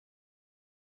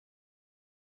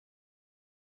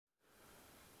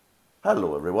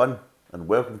Hello everyone, and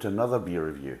welcome to another beer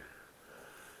review.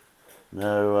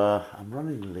 Now, I'm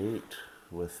running late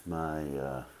with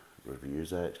my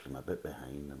reviews actually. I'm a bit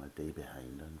behind, I'm a day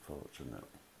behind unfortunately.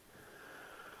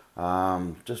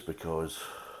 Just because,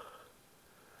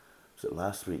 was it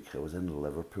last week? I was in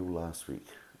Liverpool last week,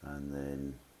 and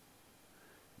then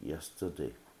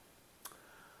yesterday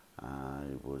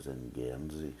I was in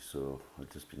Guernsey, so I've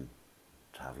just been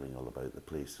travelling all about the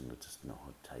place and I've just not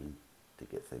had time to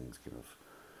get things kind of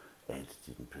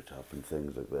edited and put up and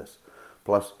things like this.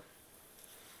 Plus,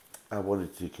 I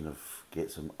wanted to kind of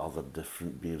get some other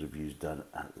different beer reviews done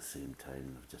at the same time,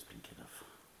 and I've just been kind of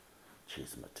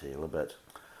chasing my tail a bit.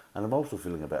 And I'm also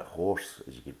feeling a bit hoarse,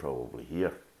 as you can probably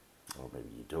hear, or maybe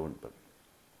you don't, but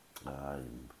I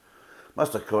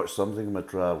must have caught something in my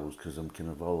travels because I'm kind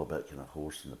of all a bit kind of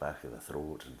hoarse in the back of the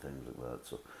throat and things like that.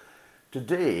 So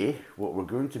today, what we're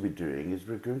going to be doing is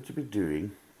we're going to be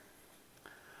doing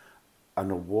an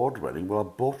award-winning, well, a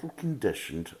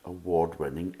bottle-conditioned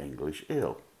award-winning English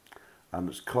ale. And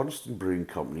it's Coniston Brewing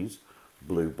Company's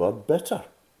Bluebird Bitter.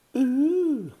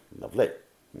 Ooh, lovely.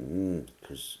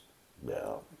 Because,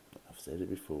 well, I've said it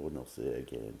before and I'll say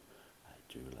it again. I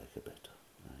do like a bitter.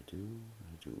 I do.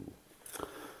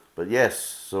 But yes,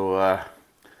 so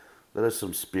there is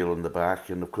some spiel in the back.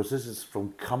 And of course, this is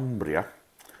from Cumbria.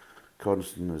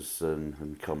 Coniston is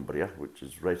in Cumbria, which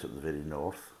is right at the very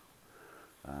north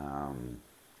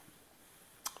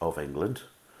of England.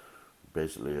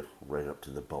 Basically right up to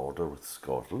the border with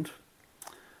Scotland.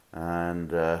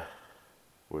 And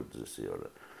what does it say on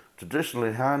it?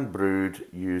 Traditionally hand brewed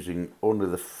using only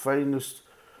the finest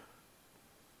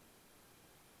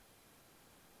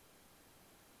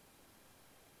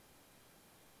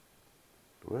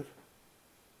what?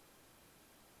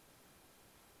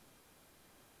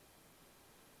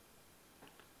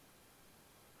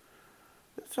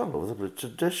 It's all over the place.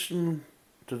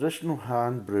 Traditional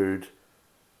hand brewed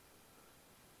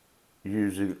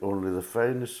using only the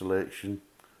finest selection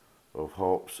of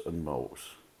hops and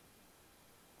malts.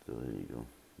 So there you go.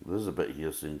 There's a bit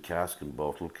here saying cask and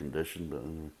bottle condition, but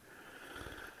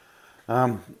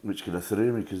anyway. Which kind of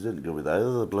threw me because it didn't go with either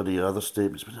of the bloody other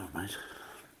statements, but never mind.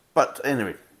 But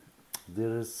anyway,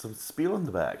 there is some spiel on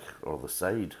the back, or the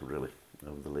side really,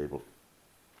 of the label.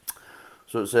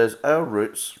 So it says, our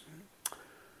roots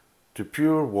to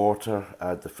pure water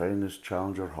add the finest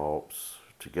Challenger hops,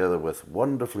 together with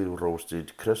wonderfully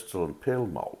roasted crystal and pale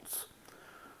malts.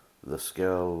 The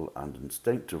skill and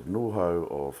instinctive know-how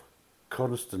of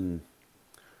Coniston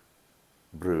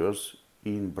brewers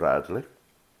Ian Bradley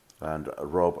and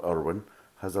Rob Irwin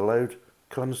has allowed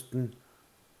Coniston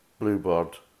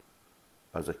Bluebird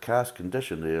as a cask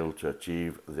conditioned ale to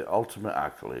achieve the ultimate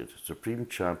accolade, Supreme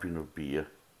Champion of Beer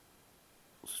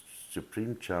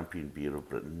of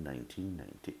Britain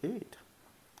 1998.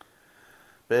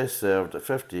 Best served at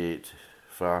 58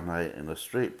 Fahrenheit in a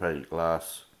straight pint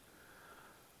glass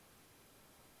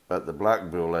at the Black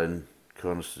Bull Inn,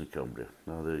 Coniston, Cumbria.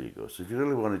 Now there you go. So if you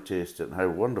really want to taste it and how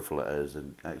wonderful it is,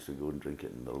 then actually go and drink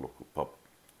it in the local pub.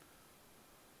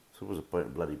 So what's the point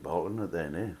of bloody bottling it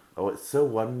then, eh? Oh, it's so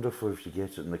wonderful if you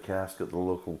get it in the cask at the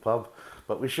local pub,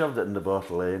 but we shoved it in the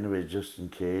bottle anyway, just in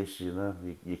case, you know,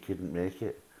 you couldn't make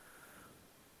it.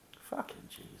 Fucking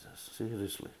Jesus,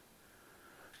 seriously.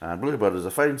 And Bluebird is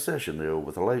a fine session ale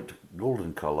with a light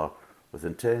golden colour, with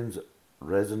intense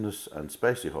resinous and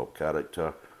spicy hop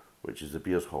character, which is the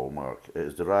beer's hallmark. It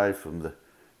is derived from the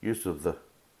use of the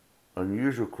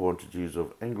unusual quantities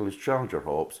of English Challenger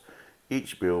hops,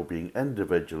 each barrel being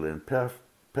individually and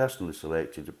personally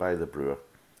selected by the brewer.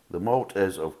 The malt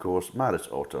is, of course, Maris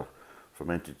Otter,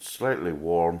 fermented slightly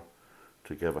warm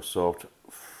to give a soft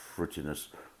fruitiness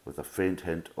with a faint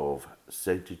hint of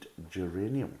scented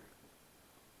geranium.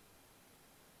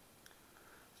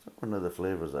 It's not one of the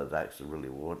flavours I'd actually really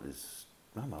want is...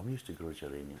 My mum used to grow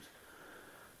geraniums.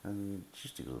 And she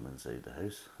used to grow them inside the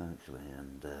house, actually,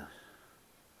 and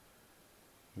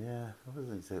yeah, it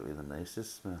wasn't exactly the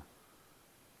nicest smell.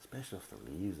 Especially off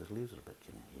the leaves. The leaves are a bit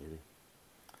kind of hairy.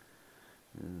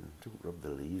 Don't rub the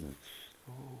leaves and...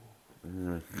 Oh.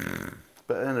 Anyway.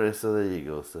 But anyway, so there you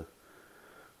go. So,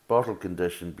 bottle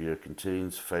conditioned beer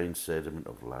contains fine sediment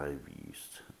of live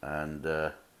yeast. And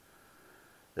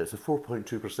it's a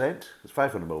 4.2%. It's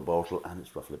 500ml bottle and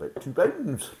it's roughly about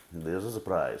 £2. There's a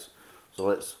surprise. So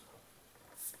let's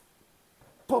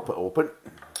pop it open.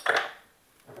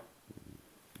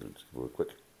 Let's go quick.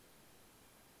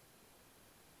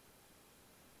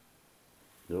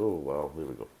 Oh, wow, there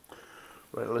we go.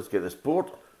 Right, let's get this poured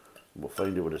and we'll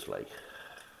find out what it's like.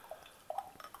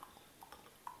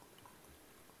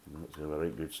 Let's have a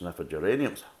right good sniff of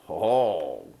geraniums.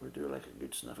 Oh, we do like a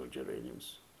good sniff of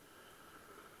geraniums.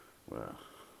 Well,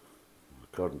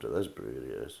 according to this brewery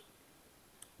it is.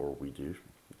 Or we do.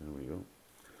 There we go.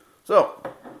 So,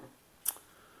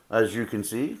 as you can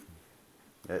see,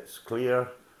 it's clear,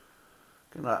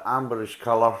 kind of amberish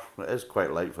colour. It is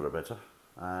quite light for a bitter.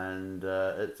 And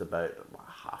it's about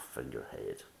a half finger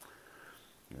head.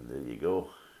 And there you go.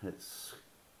 It's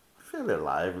fairly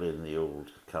lively in the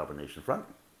old carbonation front.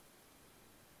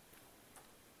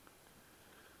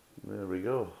 There we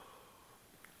go.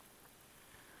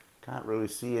 Can't really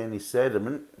see any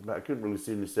sediment, but I couldn't really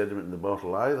see any sediment in the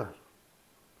bottle either.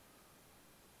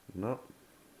 No.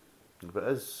 But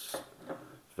it's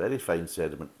very fine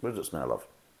sediment. What does it smell of?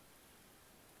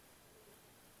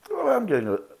 Well, I'm getting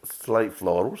a slight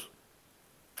florals,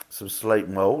 some slight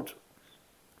malt,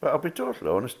 but I'll be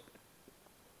totally honest,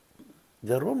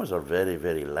 the aromas are very,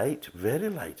 very light, very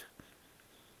light.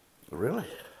 Really?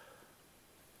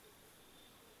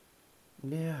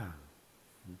 Yeah.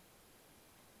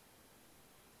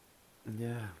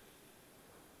 Yeah.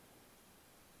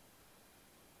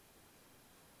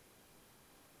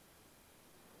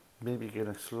 Maybe get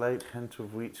a slight hint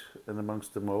of wheat in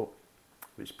amongst the malt,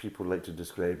 which people like to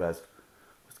describe as,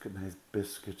 it's got nice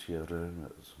biscuity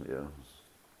aromas. Yes.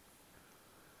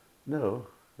 No,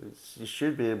 you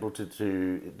should be able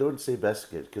to, don't say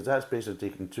biscuit, because that's basically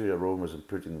taking two aromas and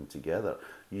putting them together.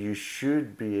 You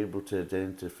should be able to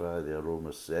identify the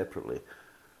aromas separately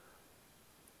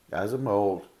as a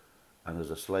malt and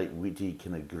as a slight wheaty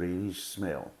kind of greenish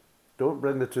smell. Don't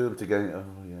bring the two of them together.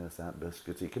 Oh yes, that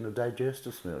biscuity kind of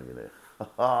digestive smell, you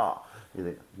know. You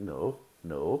think, no,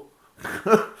 no.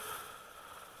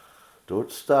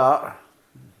 Don't start.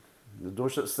 There's no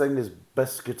such thing as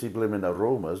biscuity blooming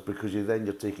aromas, because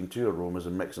you're taking two aromas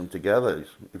and mix them together.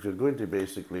 If you're going to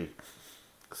basically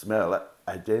smell it,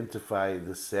 identify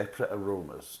the separate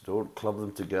aromas. Don't club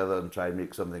them together and try and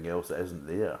make something else that isn't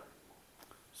there.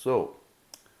 So,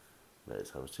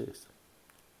 let's have a taste.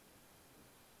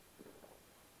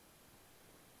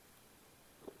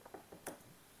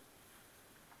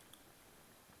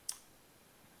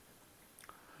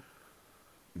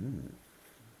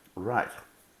 Right.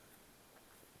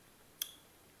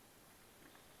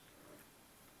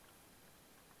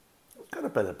 It's got a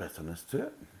bit of bitterness to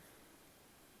it.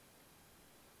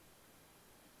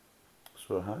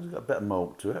 So it has got a bit of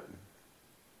malt to it.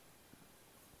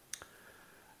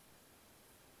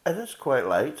 It is quite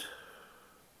light,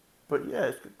 but yeah,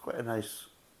 it's got quite a nice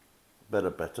bit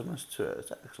of bitterness to it.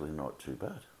 It's actually not too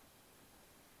bad.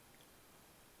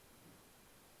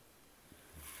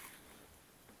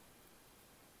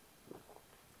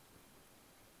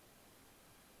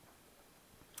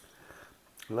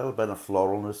 A little bit of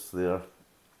floralness there,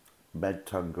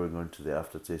 mid-tongue going on to the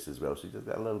aftertaste as well, so you just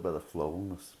get a little bit of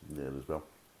floralness there as well.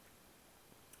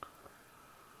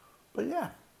 But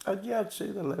yeah, I'd say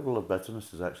the level of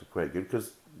bitterness is actually quite good,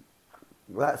 because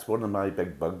that's one of my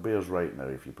big bugbears right now,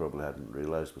 if you probably hadn't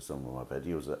realised with some of my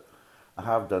videos, that I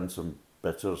have done some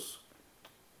bitters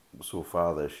so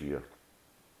far this year,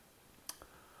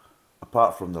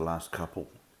 apart from the last couple,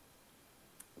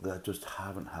 that I just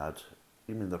haven't had.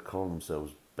 I mean, they're calling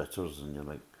themselves bitters, and you're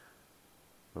like,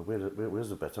 well, where's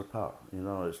the bitter part? You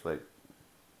know, it's like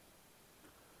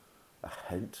a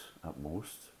hint at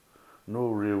most. No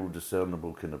real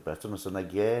discernible kind of bitterness. And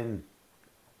again,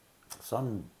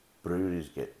 some breweries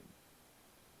get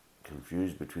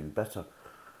confused between bitter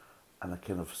and a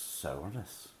kind of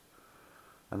sourness.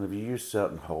 And if you use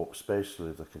certain hops,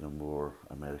 especially the kind of more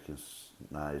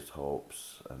Americanized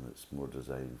hops, and it's more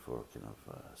designed for kind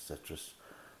of citrus,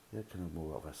 they're kind of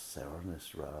more of a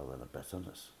sourness rather than a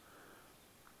bitterness.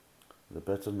 The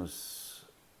bitterness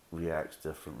reacts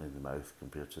differently in the mouth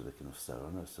compared to the kind of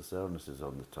sourness. The sourness is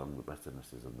on the tongue, the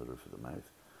bitterness is on the roof of the mouth.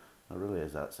 It really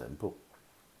is that simple.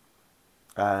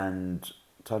 And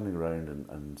turning around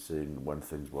and saying one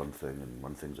thing's one thing and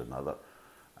one thing's another,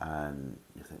 and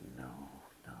you think, no.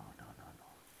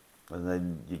 And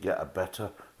then you get a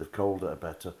bitter, they've called it a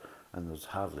bitter, and there's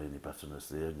hardly any bitterness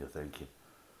there, and you're thinking,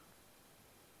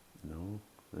 no.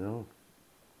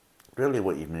 Really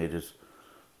what you've made is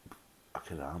a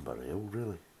kind of amber ale,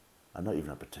 really. And not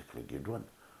even a particularly good one.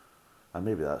 And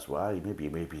maybe that's why. Maybe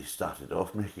you started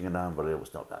off making an amber ale.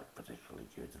 It's not that particularly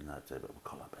good, and that's it, but we'll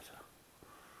call it bitter.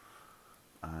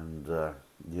 And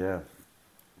yeah.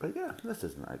 But yeah, this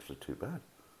isn't actually too bad.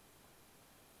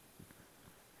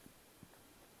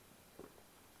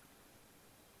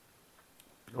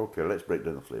 Okay, let's break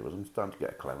down the flavours. I'm starting to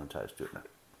get acclimatised to it now.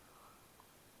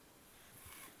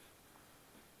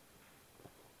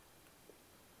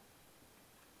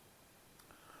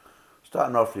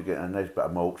 starting off, you're getting a nice bit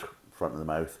of malt front of the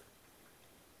mouth.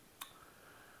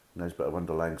 Nice bit of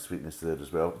underlying sweetness there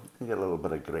as well. You get a little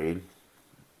bit of grain.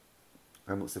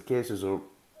 And it's the case as though,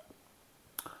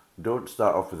 don't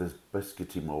start off with this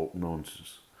biscuity malt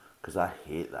nonsense, because I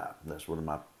hate that. That's one of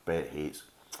my pet hates.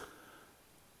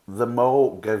 The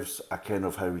malt gives a kind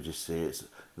of, how would you say it?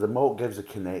 The malt gives a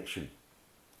connection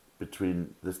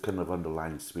between this kind of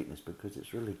underlying sweetness, because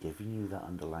it's really giving you that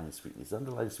underlying sweetness. The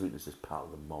underlying sweetness is part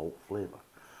of the malt flavour.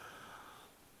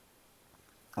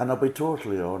 And I'll be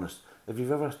totally honest, if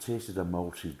you've ever tasted a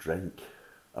malty drink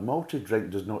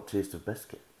does not taste of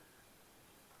biscuit.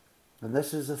 And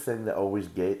this is the thing that always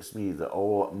gets me, that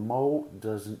malt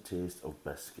doesn't taste of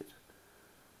biscuit.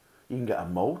 You can get a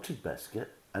malted biscuit,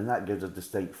 and that gives a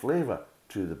distinct flavour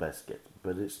to the biscuit,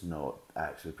 but it's not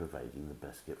actually providing the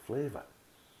biscuit flavour.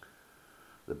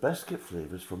 The biscuit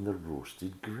flavour is from the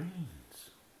roasted grains,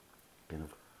 kind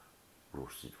of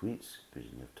roasted wheats, because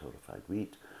you have torrefied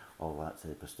wheat, all that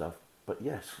type of stuff. But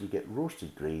yes, you get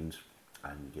roasted grains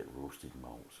and you get roasted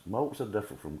malts. Malts are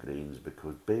different from grains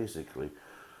because basically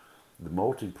the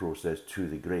malting process to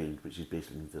the grain, which is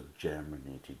basically the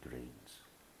germinated grains.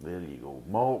 There you go.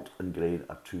 Malt and grain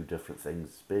are two different things,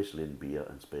 especially in beer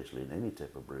and especially in any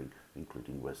type of brewing,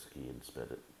 including whiskey and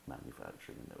spirit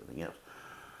manufacturing and everything else.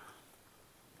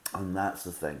 And that's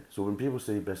the thing. So when people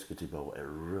say biscuity malt, it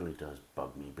really does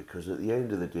bug me, because at the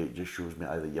end of the day it just shows me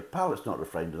either your palate's not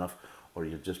refined enough or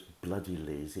you're just bloody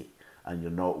lazy and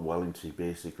you're not willing to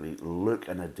basically look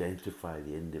and identify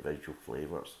the individual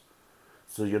flavours.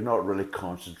 So you're not really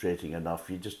concentrating enough.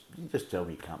 You just tell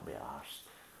me you can't be arsed.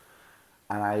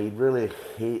 And I really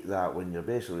hate that when you're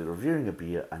basically reviewing a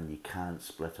beer and you can't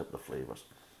split up the flavours.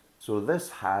 So this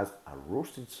has a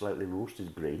slightly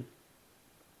roasted grain,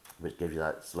 which gives you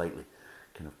that slightly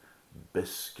kind of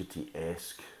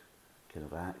biscuity-esque kind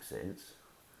of accents.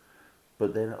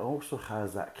 But then it also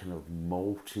has that kind of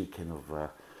malty, kind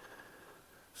of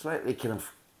slightly kind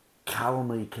of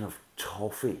caramelly, kind of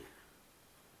toffee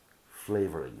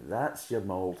flavouring. That's your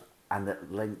malt, and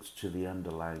it links to the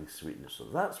underlying sweetness. So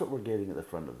that's what we're getting at the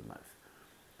front of the mouth.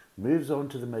 Moves on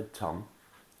to the mid-tongue.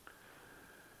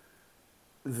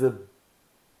 The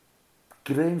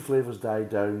grain flavours die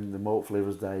down, the malt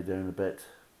flavours die down a bit.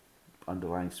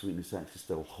 Underlying sweetness actually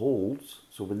still holds.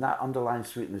 So when that underlying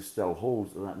sweetness still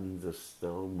holds, that means there's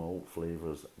still malt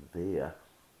flavours there,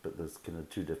 but there's kind of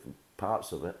two different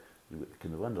parts of it. You've got the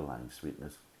kind of underlying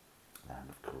sweetness, and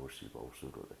of course you've also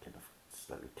got the kind of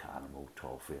slightly caramel,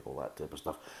 toffee, all that type of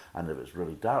stuff. And if it's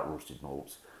really dark roasted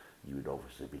malts, you would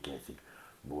obviously be getting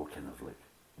more kind of like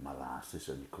molasses,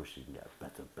 and of course you can get a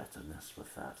bit of bitterness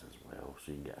with that as well.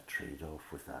 So you can get a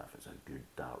trade-off with that. If it's a good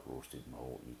dark roasted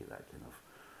malt, you get that kind of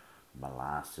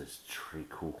molasses,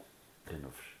 treacle, kind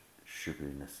of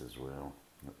sugariness as well.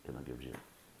 That kind of gives you.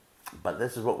 But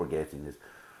this is what we're getting, is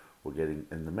we're getting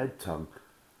in the mid-tongue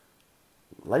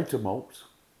lighter malts,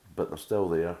 but they're still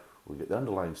there. We get the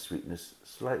underlying sweetness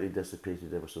slightly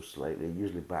dissipated ever so slightly. It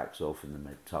usually backs off in the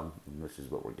mid-tongue, and this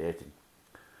is what we're getting.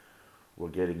 We're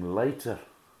getting lighter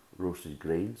roasted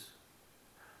grains,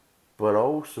 but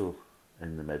also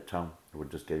in the mid-tongue we're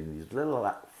just getting these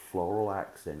little floral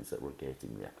accents that we're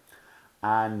getting there.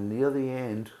 And near the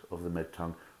end of the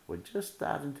mid-tongue, we're just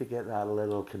starting to get that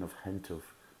little kind of hint of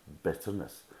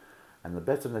bitterness. And the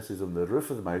bitterness is on the roof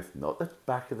of the mouth, not the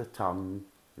back of the tongue.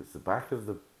 It's the back of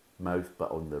the mouth, but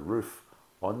on the roof,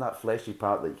 on that fleshy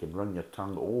part that you can run your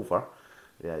tongue over.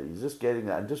 Yeah, you're just getting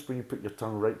that. And just when you put your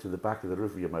tongue right to the back of the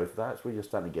roof of your mouth, that's where you're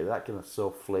starting to get that kind of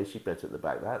soft, fleshy bit at the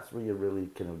back. That's where you're really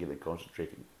kind of getting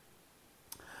concentrating.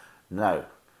 Now,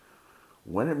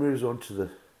 when it moves on to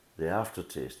the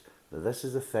aftertaste, now this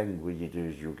is the thing where you do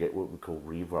is you'll get what we call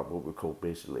reverb, what we call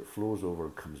basically it flows over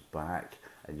and comes back,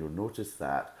 and you'll notice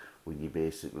that when you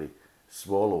basically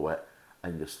swallow it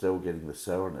and you're still getting the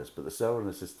sourness, but the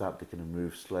sourness is starting to kind of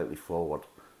move slightly forward.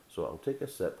 So I'll take a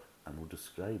sip and we'll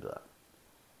describe that.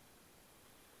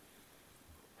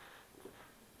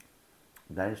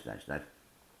 Nice.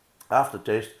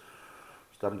 Aftertaste,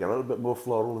 starting to get a little bit more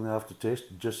floral in the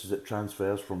aftertaste, just as it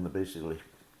transfers from basically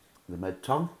the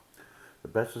mid-tongue. The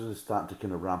bitterness is starting to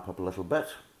kind of ramp up a little bit.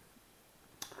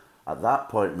 At that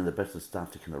point, when the bitterness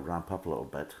starts to kind of ramp up a little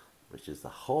bit, which is the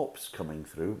hops coming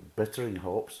through, bittering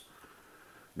hops,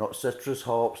 not citrus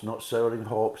hops, not souring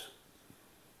hops,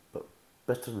 but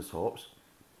bitterness hops,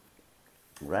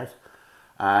 right?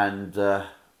 And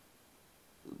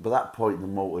by that point, the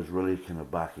malt is really kind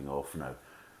of backing off now.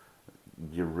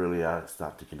 You really are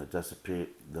starting to kind of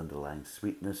dissipate. The underlying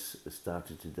sweetness is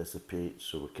starting to dissipate,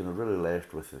 so we're kind of really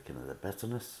left with the kind of the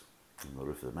bitterness on the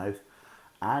roof of the mouth,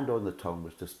 and on the tongue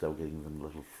we're just still getting them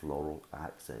little floral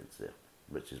accents there.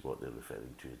 which is what they're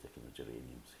referring to as the kind of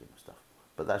geraniums kind of stuff.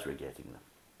 But that's where we're getting them.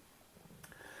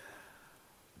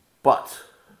 But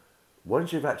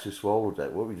once you've actually swallowed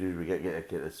it, what we do is we get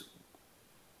this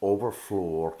overflow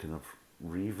or kind of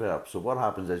reverb. So what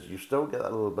happens is you still get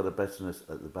that little bit of bitterness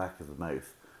at the back of the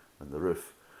mouth and the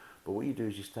roof, but what you do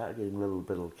is you start getting a little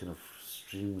bit of kind of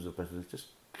streams of bitterness just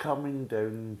coming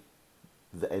down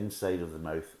the inside of the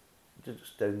mouth,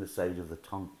 just down the side of the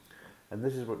tongue. And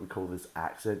this is what we call this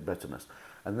accent bitterness.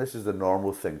 And this is the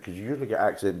normal thing, because you usually get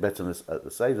accent bitterness at the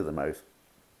side of the mouth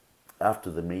after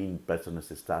the main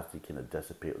bitterness is starting to kind of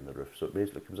dissipate on the roof. So it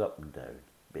basically comes up and down,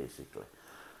 basically.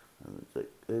 And it's like,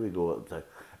 there we go, up and down.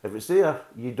 If it's there,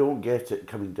 you don't get it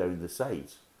coming down the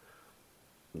sides.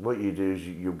 What you do is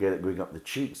you'll get it going up the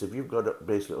cheeks. If you've got it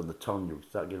basically on the tongue, you'll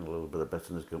start getting a little bit of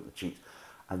bitterness going up the cheeks.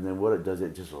 And then what it does,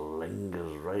 it just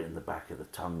lingers right in the back of the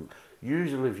tongue.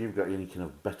 Usually if you've got any kind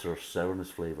of bitter sourness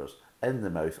flavours in the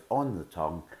mouth, on the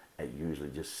tongue, it usually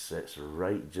just sits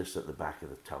right just at the back of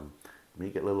the tongue. You may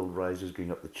get little rises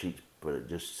going up the cheeks, but it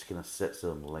just kind of sits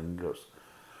there and lingers.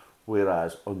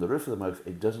 Whereas on the roof of the mouth,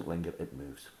 it doesn't linger, it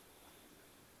moves.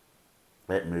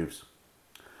 It moves.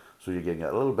 So you're getting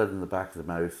a little bit in the back of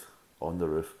the mouth, on the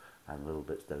roof, and little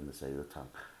bits down the side of the tongue.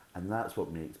 And that's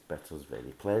what makes bitters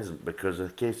very pleasant, because in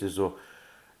cases though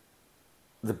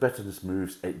the bitterness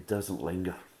moves, it doesn't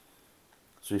linger.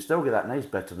 So you still get that nice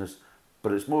bitterness,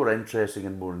 but it's more interesting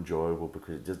and more enjoyable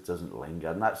because it just doesn't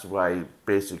linger. And that's why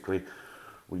basically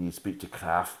when you speak to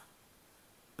craft,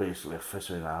 basically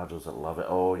aficionados that love it,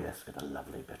 oh yes, it's got a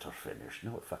lovely bitter finish.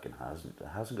 No, it fucking hasn't. It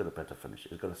hasn't got a bitter finish.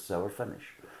 It's got a sour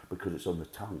finish because it's on the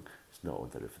tongue. It's not on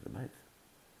the roof of the mouth.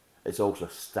 It's also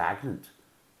stagnant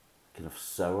kind of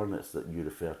sourness that you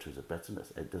refer to as a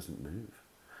bitterness. It doesn't move.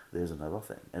 There's another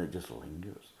thing, and it just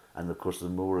lingers. And of course, the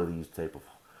more of these type of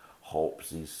hops,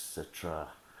 these citra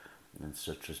and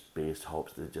citrus-based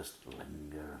hops, they just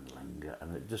linger,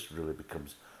 and it just really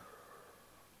becomes,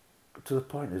 to the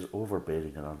point, is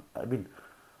overbearing and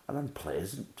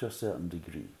unpleasant to a certain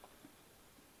degree.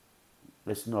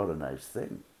 It's not a nice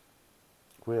thing.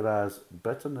 Whereas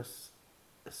bitterness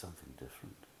is something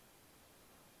different.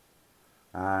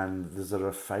 And there's a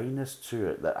refineness to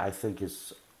it that I think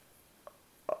is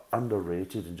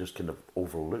underrated and just kind of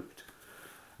overlooked.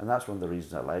 And that's one of the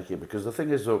reasons I like it, because the thing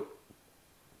is though,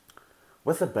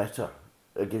 with the bitter,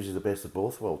 it gives you the best of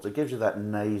both worlds. It gives you that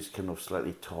nice kind of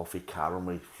slightly toffee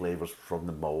caramel flavours from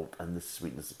the malt and the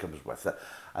sweetness that comes with it,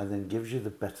 and then gives you the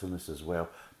bitterness as well.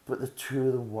 But the two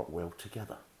of them work well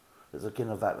together. There's a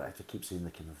kind of that, I keep saying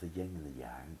the kind of the yin and the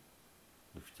yang,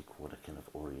 if you quote a kind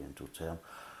of oriental term.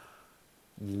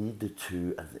 You need the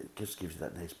two, and it just gives you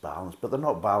that nice balance. But they're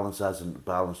not balanced as in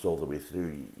balanced all the way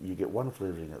through. You get one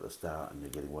flavouring at the start, and you're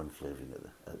getting one flavouring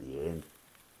at the end.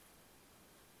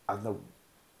 And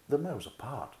they're miles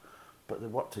apart, but they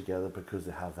work together because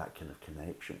they have that kind of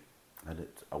connection. And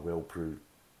it's a well-brewed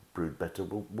bitter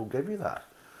will give you that.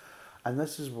 And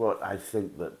this is what I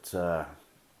think that the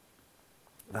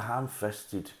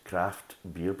ham-fisted craft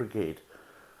beer brigade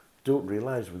don't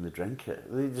realise when they drink it.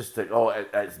 They just think, oh,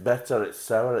 it's bitter, it's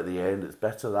sour at the end, it's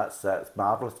bitter, that's it, it's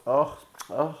marvellous. Oh,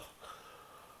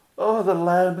 the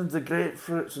lemons, the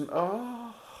grapefruits,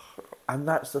 and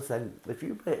that's the thing. If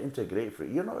you bite into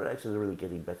grapefruit, you're not actually really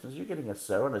getting bitterness, you're getting a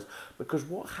sourness, because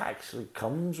what actually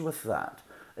comes with that,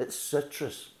 it's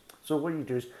citrus. So what you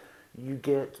do is you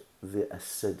get the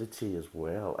acidity as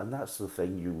well, and that's the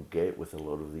thing you get with a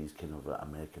lot of these kind of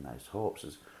Americanized hops,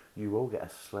 is you will get a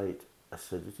slight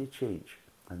acidity change,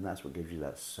 and that's what gives you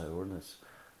that sourness,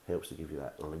 helps to give you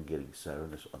that lingering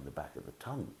sourness on the back of the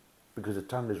tongue, because the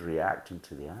tongue is reacting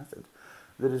to the acid.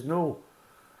 There is no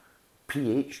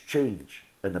pH change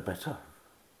in a bitter.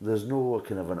 There's no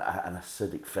kind of an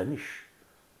acidic finish,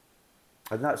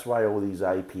 and that's why all these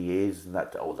IPAs and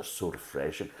that, they're so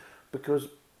refreshing, because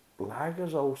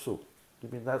lagers also,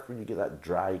 that's when you get that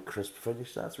dry, crisp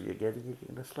finish. That's what you're getting. You're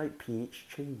getting a slight pH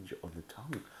change on the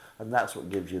tongue. And that's what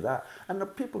gives you that. And the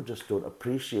people just don't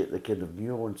appreciate the kind of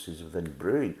nuances within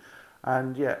brewing.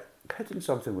 And yet, hitting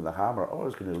something with a hammer, all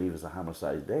it's going to leave is a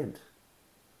hammer-sized dent.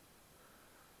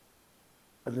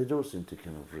 And they don't seem to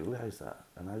kind of realise that.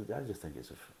 And I just think it's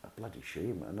a bloody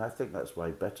shame. And I think that's why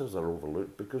bitters are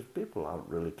overlooked, because people aren't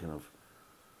really kind of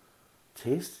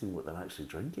tasting what they're actually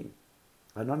drinking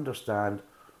and understand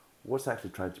what's actually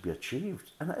trying to be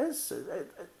achieved. And it's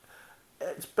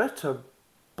bitter,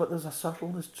 but there's a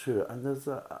subtleness to it, and there's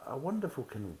a wonderful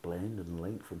kind of blend and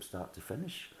link from start to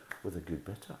finish with a good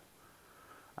bitter.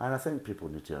 And I think people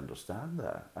need to understand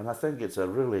that. And I think it's a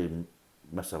really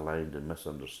misaligned and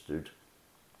misunderstood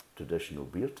traditional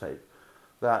beer type,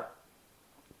 that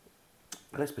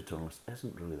let's be honest,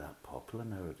 isn't really that popular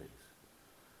nowadays.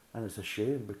 And it's a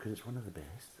shame because it's one of the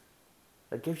best.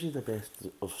 It gives you the best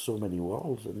of so many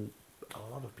worlds, and a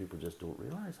lot of people just don't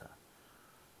realise that.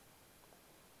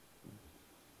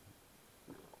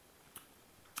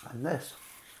 And this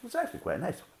was actually quite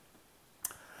nice.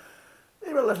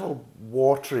 They were a little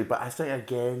watery, but I think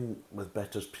again with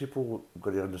bitters, people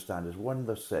got to understand is one,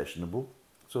 they're sessionable,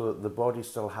 so the body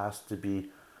still has to be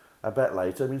a bit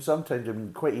light. I mean, sometimes,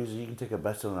 quite easy, you can take a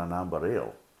bitter and an amber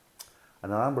ale.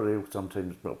 And an amber ale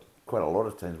sometimes, well, quite a lot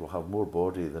of times will have more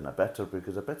body than a bitter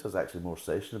because a bitter is actually more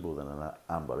sessionable than an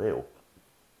amber ale.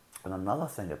 And another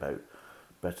thing about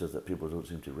bitters that people don't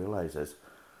seem to realise is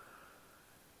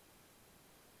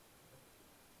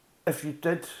if you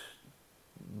did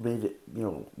made it,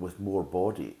 with more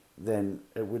body, then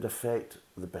it would affect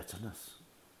the bitterness.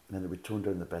 And it would tone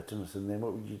down the bitterness. And then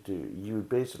what would you do? You would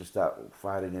basically start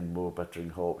firing in more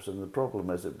bittering hops. And the problem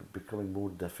is it would be becoming more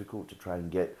difficult to try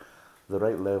and get the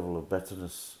right level of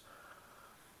bitterness.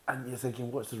 And you're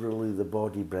thinking, what's really the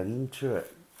body bringing to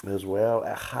it as well?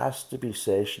 It has to be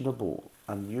sessionable.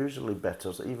 And usually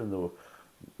bitters, even though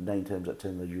 9 times out of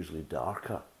 10 they're usually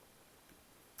darker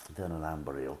than an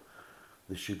amber ale,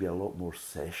 they should be a lot more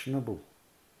sessionable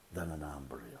than an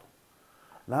amber ale.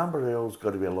 An amber ale's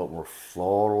got to be a lot more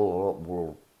floral, a lot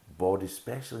more body,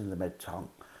 especially in the mid-tongue.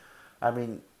 I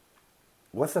mean,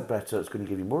 with a bitter, it's going to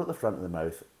give you more at the front of the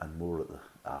mouth and more at the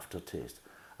aftertaste.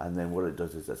 And then what it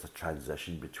does is it's a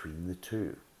transition between the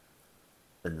two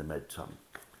in the mid-tongue.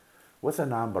 With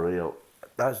an amber ale,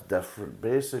 that's different.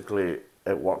 Basically,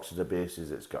 it works at the basis.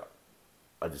 It's got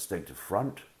a distinctive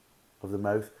front of the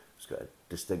mouth, it's got a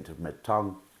distinctive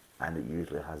mid-tongue, and it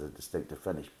usually has a distinctive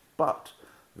finish. But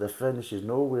the finish is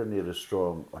nowhere near as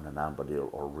strong on an amber ale,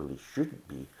 or really shouldn't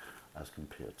be, as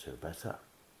compared to a bitter.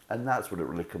 And that's what it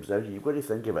really comes down to. You've got to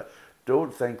think of it.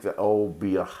 Don't think that all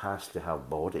beer has to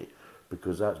have body,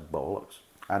 because that's bollocks.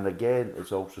 And again,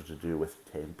 it's also to do with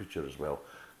temperature as well,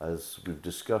 as we've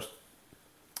discussed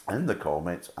in the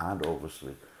comments, and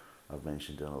obviously I've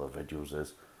mentioned in other videos,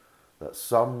 is that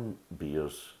some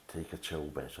beers take a chill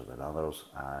better than others,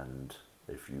 and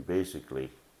if you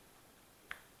basically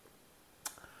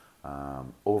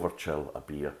over chill a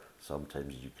beer,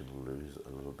 sometimes you can lose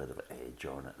a little bit of edge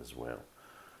on it as well.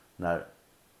 Now,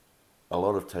 a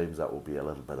lot of times that will be a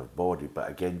little bit of body, but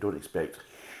again, don't expect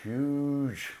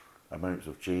huge amounts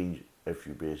of change if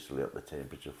you basically up the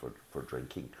temperature for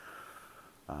drinking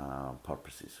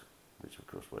purposes, which of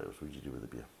course, what else would you do with a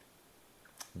beer?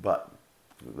 But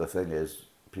the thing is,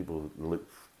 people look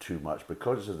too much,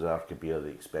 because it's a darker beer,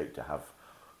 they expect to have,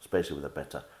 especially with a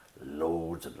bitter,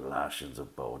 loads and lashings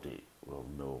of body. Well,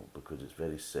 no, because it's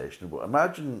very sessionable.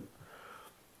 Imagine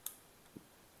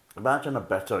a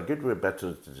bitter. A good way of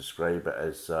bitter to describe it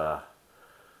is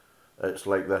it's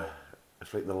like the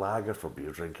lager for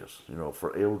beer drinkers.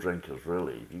 For ale drinkers,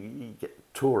 really, you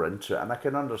get tore into it. And I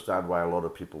can understand why a lot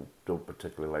of people don't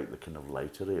particularly like the kind of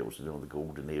lighter ales. The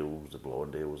golden ales, the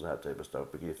blonde ales, that type of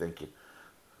stuff. Because you're thinking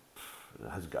it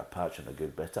hasn't got a patch on a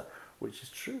good bitter, which is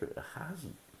true. It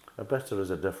hasn't. A bitter is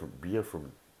a different beer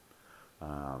from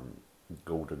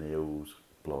golden ales,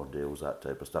 blonde ales, that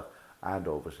type of stuff, and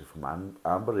obviously from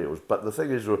amber ales. But the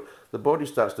thing is, the body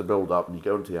starts to build up, and you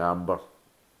get into amber,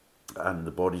 and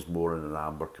the body's more in an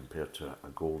amber compared to a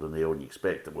golden ale, and you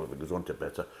expect that, well, if it goes on to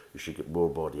bitter, you should get more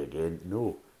body again.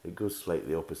 No, it goes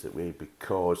slightly the opposite way,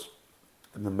 because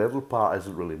the middle part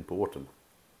isn't really important.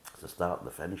 It's the start and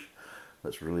the finish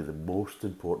that's really the most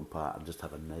important part, and just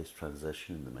have a nice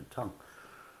transition in the mid-tongue.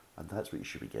 And that's what you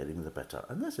should be getting with a bitter.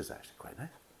 And this is actually quite nice.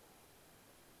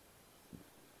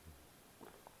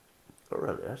 It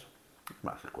really is. I'm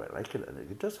actually quite liking it. And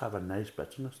it does have a nice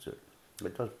bitterness to it.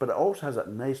 It does. But it also has that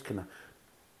nice kind of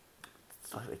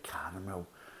slightly caramel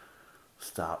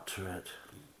start to it.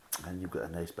 And you've got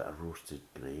a nice bit of roasted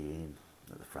grain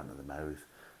at the front of the mouth.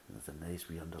 And there's a nice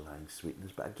wee underlying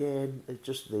sweetness. But again, it's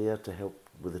just there to help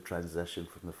with the transition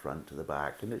from the front to the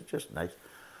back. And it's just nice.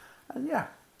 And yeah.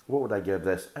 What would I give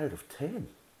this out of 10?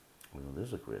 Well,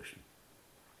 there's a question.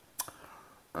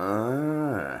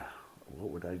 What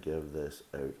would I give this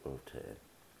out of 10?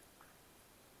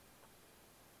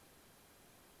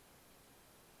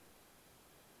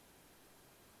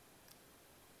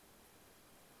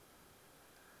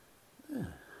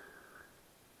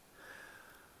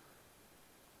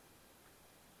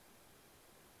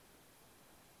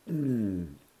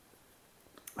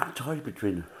 I'm toyed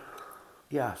between...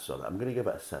 Yeah, sorry, I'm going to give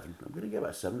it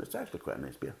a 7. It's actually quite a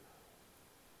nice beer.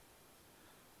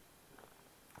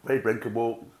 Very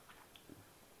drinkable,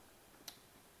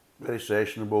 very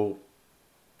sessionable,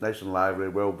 nice and lively,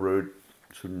 well brewed,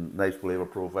 some nice flavour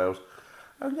profiles.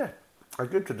 And yeah, a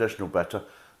good traditional bitter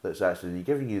that's actually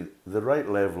giving you the right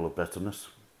level of bitterness,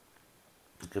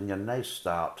 giving you a nice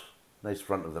start, nice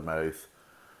front of the mouth,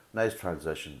 nice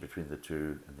transition between the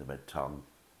two and the mid-tongue.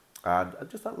 And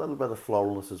just that little bit of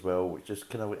floralness as well, which just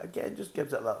kind of, again, just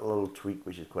gives it that little tweak,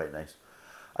 which is quite nice.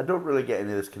 I don't really get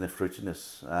any of this kind of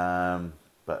fruitiness,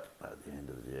 but at the end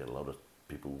of the day, a lot of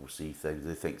people will see things,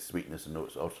 they think sweetness and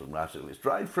notes automatically. It's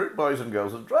dried fruit, boys and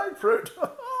girls, it's dried fruit.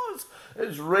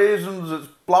 it's raisins, it's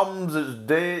plums, it's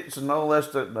dates and all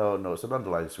this. No, it's an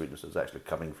underlying sweetness that's actually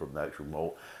coming from the actual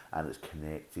malt, and it's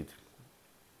connected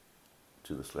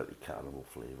to the slightly caramel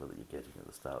flavour that you're getting at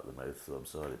the start of the mouth. So I'm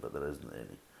sorry, but there isn't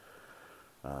any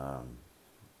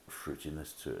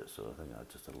fruitiness to it, so I think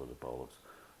that's just a load of bollocks.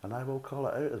 And I will call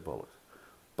it out as bollocks.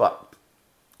 But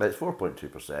it's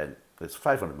 4.2%, it's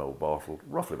 500ml bottle,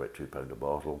 roughly about £2 a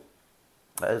bottle.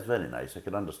 It is very nice. I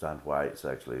can understand why it's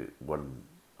actually won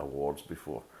awards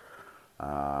before.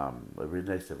 It would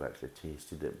be nice to have actually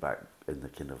tasted it back in the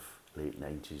kind of late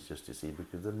 90s just to see,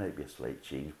 because there might be a slight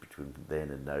change between then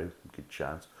and now, good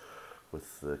chance,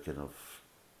 with the kind of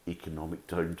economic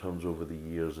downturns over the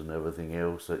years and everything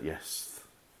else, that yes,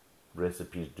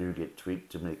 recipes do get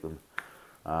tweaked to make them,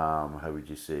 how would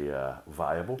you say,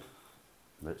 viable,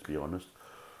 let's be honest.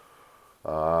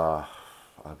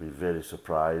 I'd be very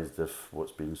surprised if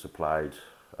what's being supplied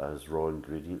as raw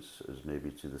ingredients is maybe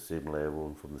to the same level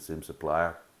and from the same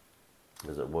supplier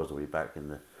as it was way back in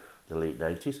the late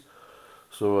 90s.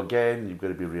 So again, you've got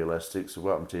to be realistic. So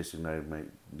what I'm tasting now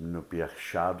might not be a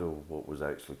shadow of what was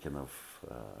actually kind of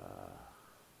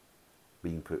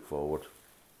being put forward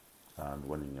and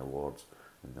winning awards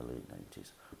in the late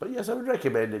 90s. But yes, I would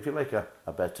recommend it if you like a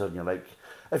bitter, and you like,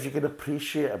 if you can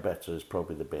appreciate a bitter is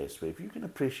probably the best way. If you can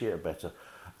appreciate a bitter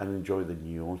and enjoy the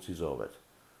nuances of it,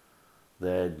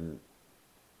 then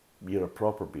you're a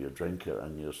proper beer drinker,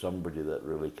 and you're somebody that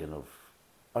really kind of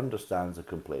understands the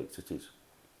complexities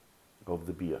of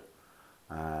the beer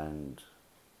and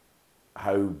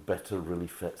how bitter really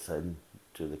fits in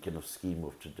to the kind of scheme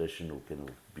of traditional kind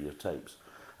of beer types.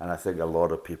 And I think a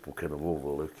lot of people kind of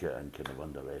overlook it and kind of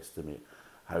underestimate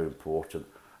how important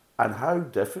and how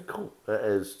difficult it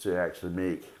is to actually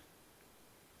make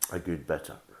a good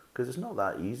bitter, because it's not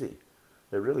that easy.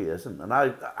 It really isn't. And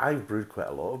I've brewed quite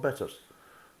a lot of bitters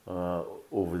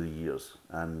over the years,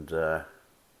 and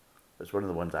it's one of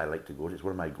the ones I like to go to. It's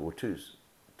one of my go-tos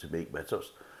to make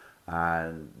bitters.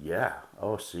 And yeah,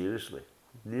 oh seriously,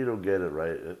 you don't get it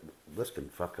right, this can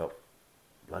fuck up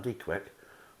bloody quick.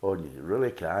 Oh, you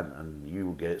really can, and you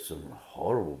will get some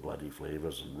horrible bloody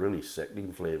flavours and really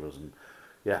sickening flavours. And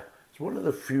yeah, it's one of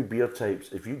the few beer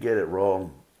types, if you get it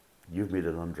wrong, you've made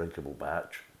an undrinkable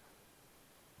batch.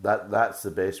 That's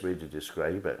the best way to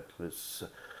describe it.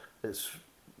 It's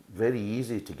very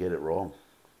easy to get it wrong.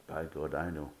 By God,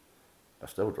 I know. I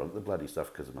still drunk the bloody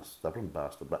stuff because I'm a stubborn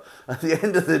bastard, but at the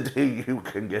end of the day, you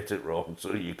can get it wrong,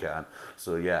 so you can.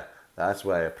 So yeah, that's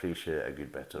why I appreciate a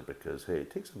good bitter, because hey,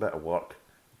 it takes a bit of work,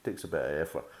 it takes a bit of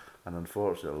effort, and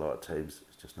unfortunately a lot of times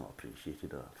it's just not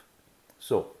appreciated enough.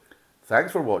 So,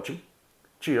 thanks for watching,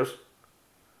 cheers,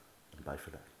 and bye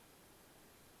for now.